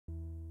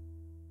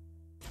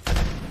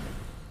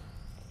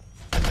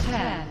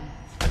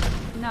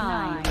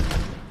9,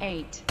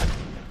 8,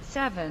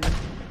 7,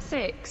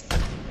 6,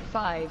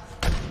 5,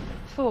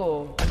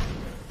 4,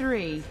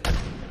 3,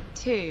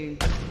 2,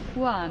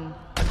 1,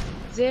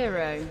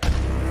 0.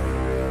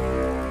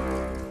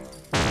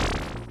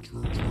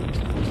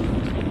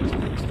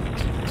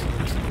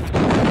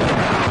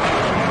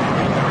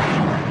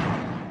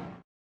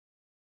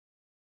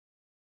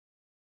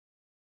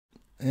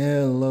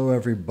 Hello,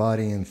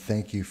 everybody, and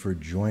thank you for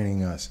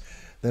joining us.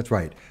 That's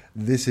right.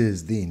 This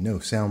is the No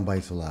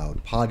Soundbites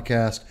Allowed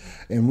podcast,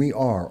 and we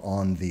are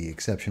on the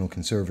Exceptional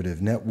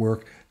Conservative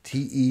Network,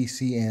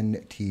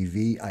 TECN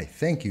TV. I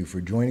thank you for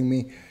joining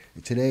me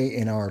today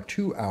in our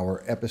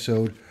 2-hour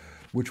episode,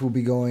 which will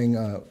be going,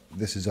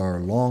 this is our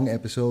long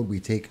episode.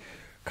 We take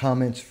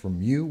comments from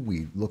you.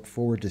 We look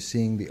forward to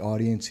seeing the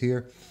audience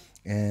here.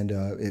 And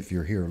if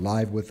you're here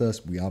live with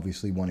us, we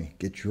obviously want to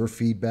get your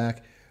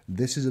feedback.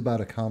 This is about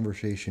a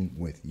conversation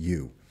with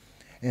you.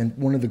 And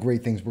one of the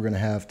great things we're going to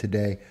have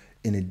today,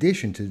 in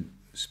addition to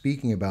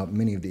speaking about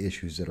many of the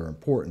issues that are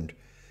important,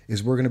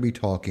 is we're going to be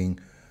talking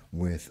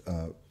with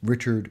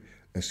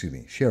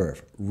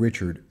Sheriff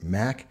Richard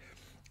Mack,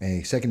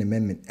 a Second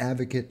Amendment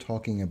advocate,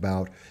 talking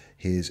about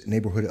his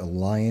Neighborhood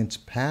Alliance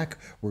PAC.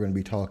 We're going to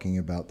be talking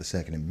about the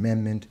Second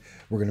Amendment.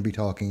 We're going to be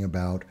talking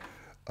about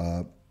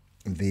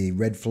the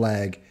red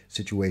flag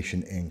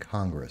situation in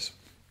Congress.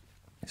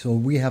 So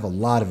we have a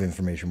lot of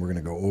information we're going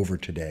to go over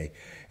today,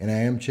 and I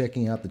am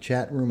checking out the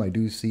chat room. I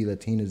do see that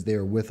Tina's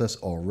there with us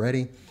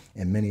already,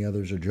 and many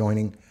others are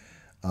joining.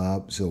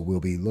 So we'll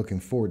be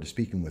looking forward to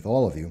speaking with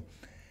all of you.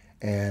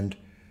 And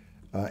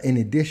in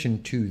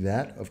addition to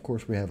that, of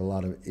course, we have a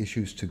lot of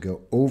issues to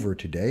go over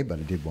today, but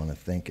I did want to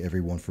thank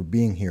everyone for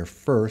being here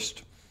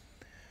first.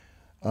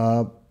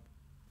 And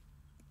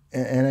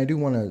I do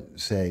want to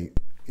say,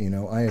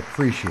 I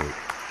appreciate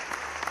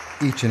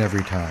each and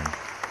every time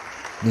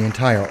the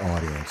entire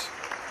audience,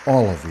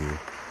 all of you,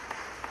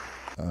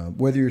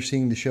 whether you're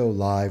seeing the show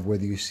live,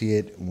 whether you see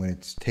it when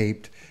it's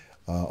taped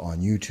on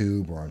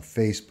YouTube or on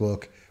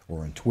Facebook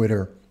or on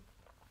Twitter,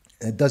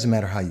 it doesn't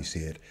matter how you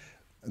see it.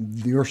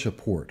 Your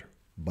support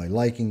by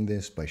liking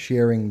this, by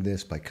sharing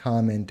this, by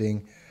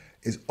commenting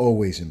is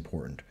always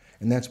important.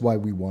 And that's why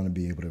we want to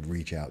be able to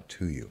reach out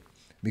to you,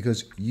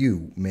 because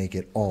you make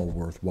it all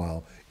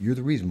worthwhile. You're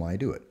the reason why I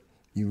do it.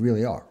 You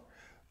really are.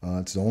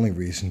 It's the only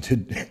reason to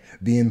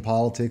be in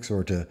politics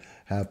or to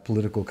have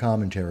political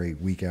commentary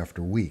week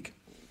after week.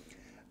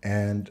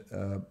 And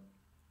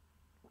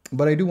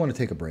but I do want to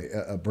take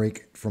a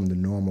break from the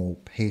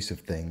normal pace of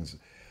things.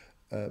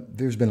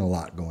 There's been a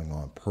lot going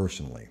on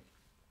personally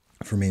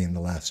for me in the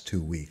last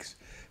 2 weeks.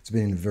 It's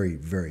been a very,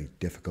 very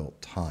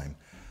difficult time,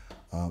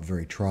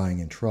 very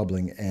trying and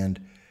troubling.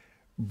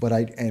 But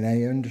I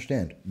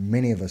understand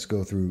many of us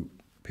go through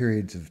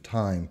periods of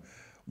time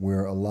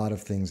where a lot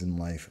of things in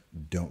life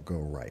don't go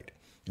right.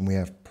 And we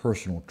have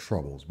personal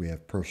troubles, we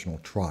have personal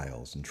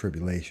trials and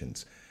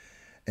tribulations.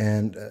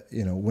 And,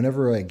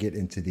 whenever I get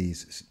into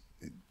these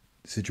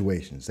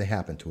situations, they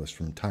happen to us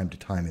from time to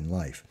time in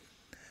life.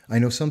 I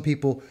know some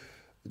people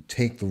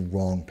take the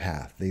wrong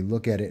path. They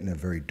look at it in a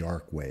very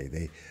dark way.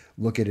 They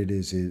look at it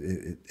as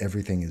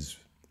everything is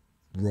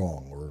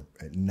wrong or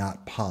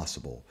not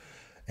possible,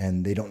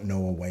 and they don't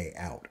know a way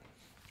out.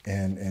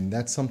 And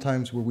that's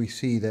sometimes where we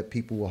see that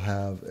people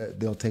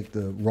they'll take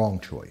the wrong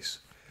choice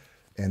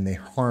and they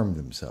harm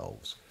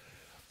themselves,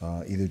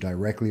 either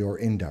directly or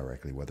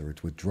indirectly, whether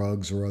it's with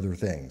drugs or other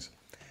things,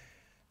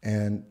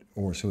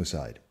 or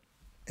suicide.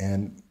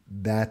 And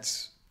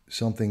that's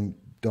something,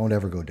 don't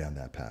ever go down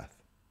that path.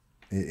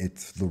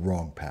 It's the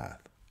wrong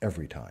path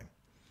every time.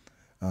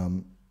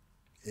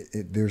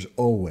 There's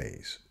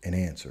always an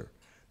answer.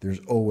 There's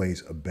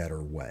always a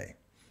better way.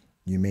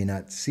 You may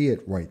not see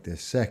it right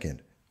this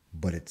second,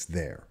 but it's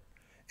there,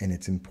 and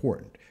it's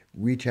important.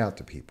 Reach out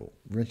to people.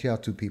 Reach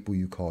out to people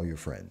you call your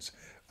friends,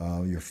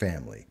 your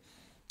family.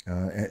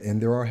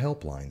 And there are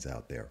helplines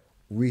out there.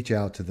 Reach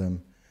out to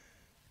them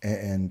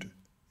and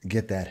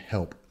get that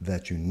help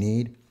that you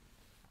need,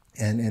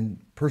 and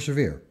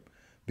persevere.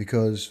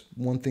 Because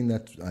one thing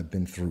that I've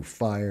been through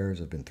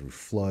fires, I've been through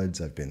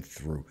floods, I've been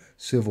through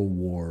civil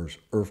wars,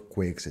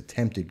 earthquakes,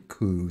 attempted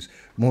coups,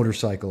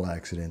 motorcycle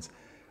accidents.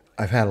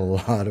 I've had a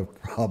lot of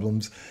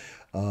problems.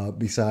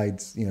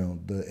 Besides,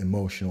 the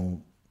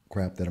emotional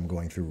crap that I'm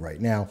going through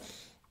right now.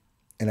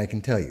 And I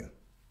can tell you,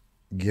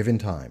 given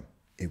time,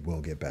 it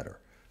will get better.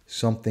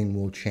 Something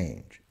will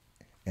change,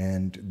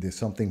 and there's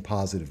something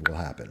positive will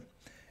happen.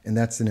 And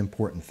that's an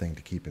important thing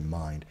to keep in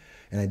mind.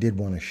 And I did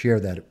want to share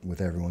that with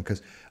everyone,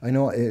 because I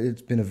know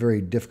it's been a very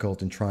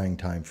difficult and trying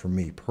time for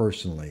me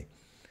personally.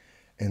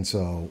 And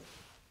so,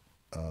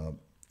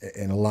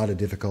 and a lot of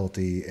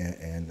difficulty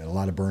and a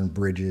lot of burned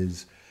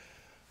bridges,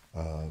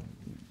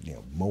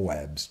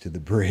 Moabs to the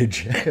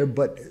bridge,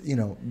 but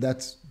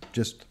that's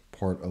just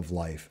part of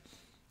life,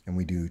 and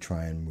we do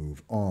try and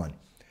move on.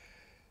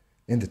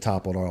 And to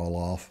top it all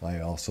off,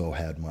 I also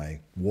had my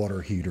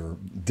water heater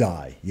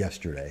die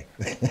yesterday.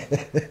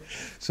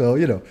 So,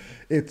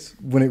 it's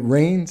when it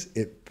rains,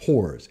 it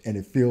pours, and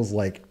it feels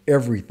like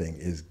everything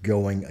is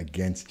going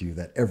against you,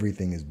 that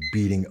everything is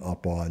beating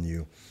up on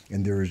you,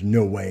 and there is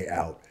no way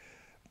out.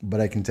 But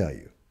I can tell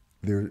you,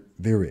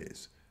 there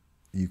is.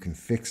 You can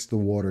fix the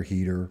water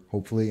heater,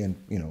 hopefully, and,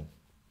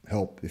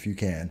 help if you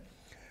can.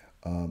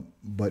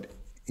 But,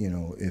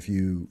 if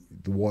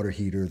the water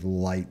heater, the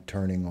light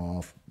turning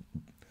off,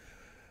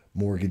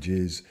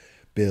 mortgages,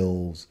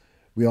 bills,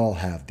 we all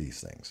have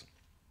these things.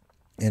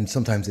 And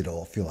sometimes it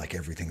all feel like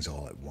everything's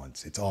all at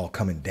once. It's all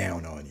coming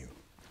down on you.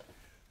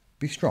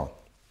 Be strong.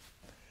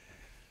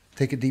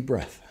 Take a deep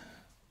breath.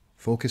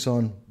 Focus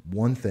on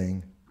one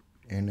thing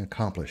and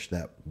accomplish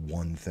that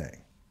one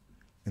thing.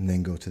 And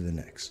then go to the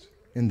next.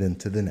 And then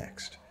to the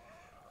next.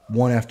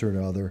 One after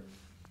another,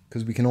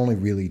 because we can only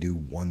really do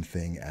one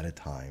thing at a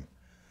time.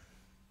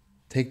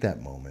 Take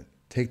that moment.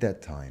 Take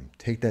that time.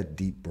 Take that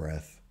deep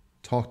breath.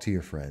 Talk to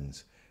your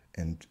friends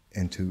and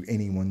to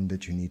anyone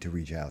that you need to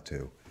reach out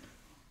to.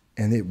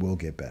 And it will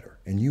get better.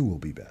 And you will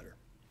be better.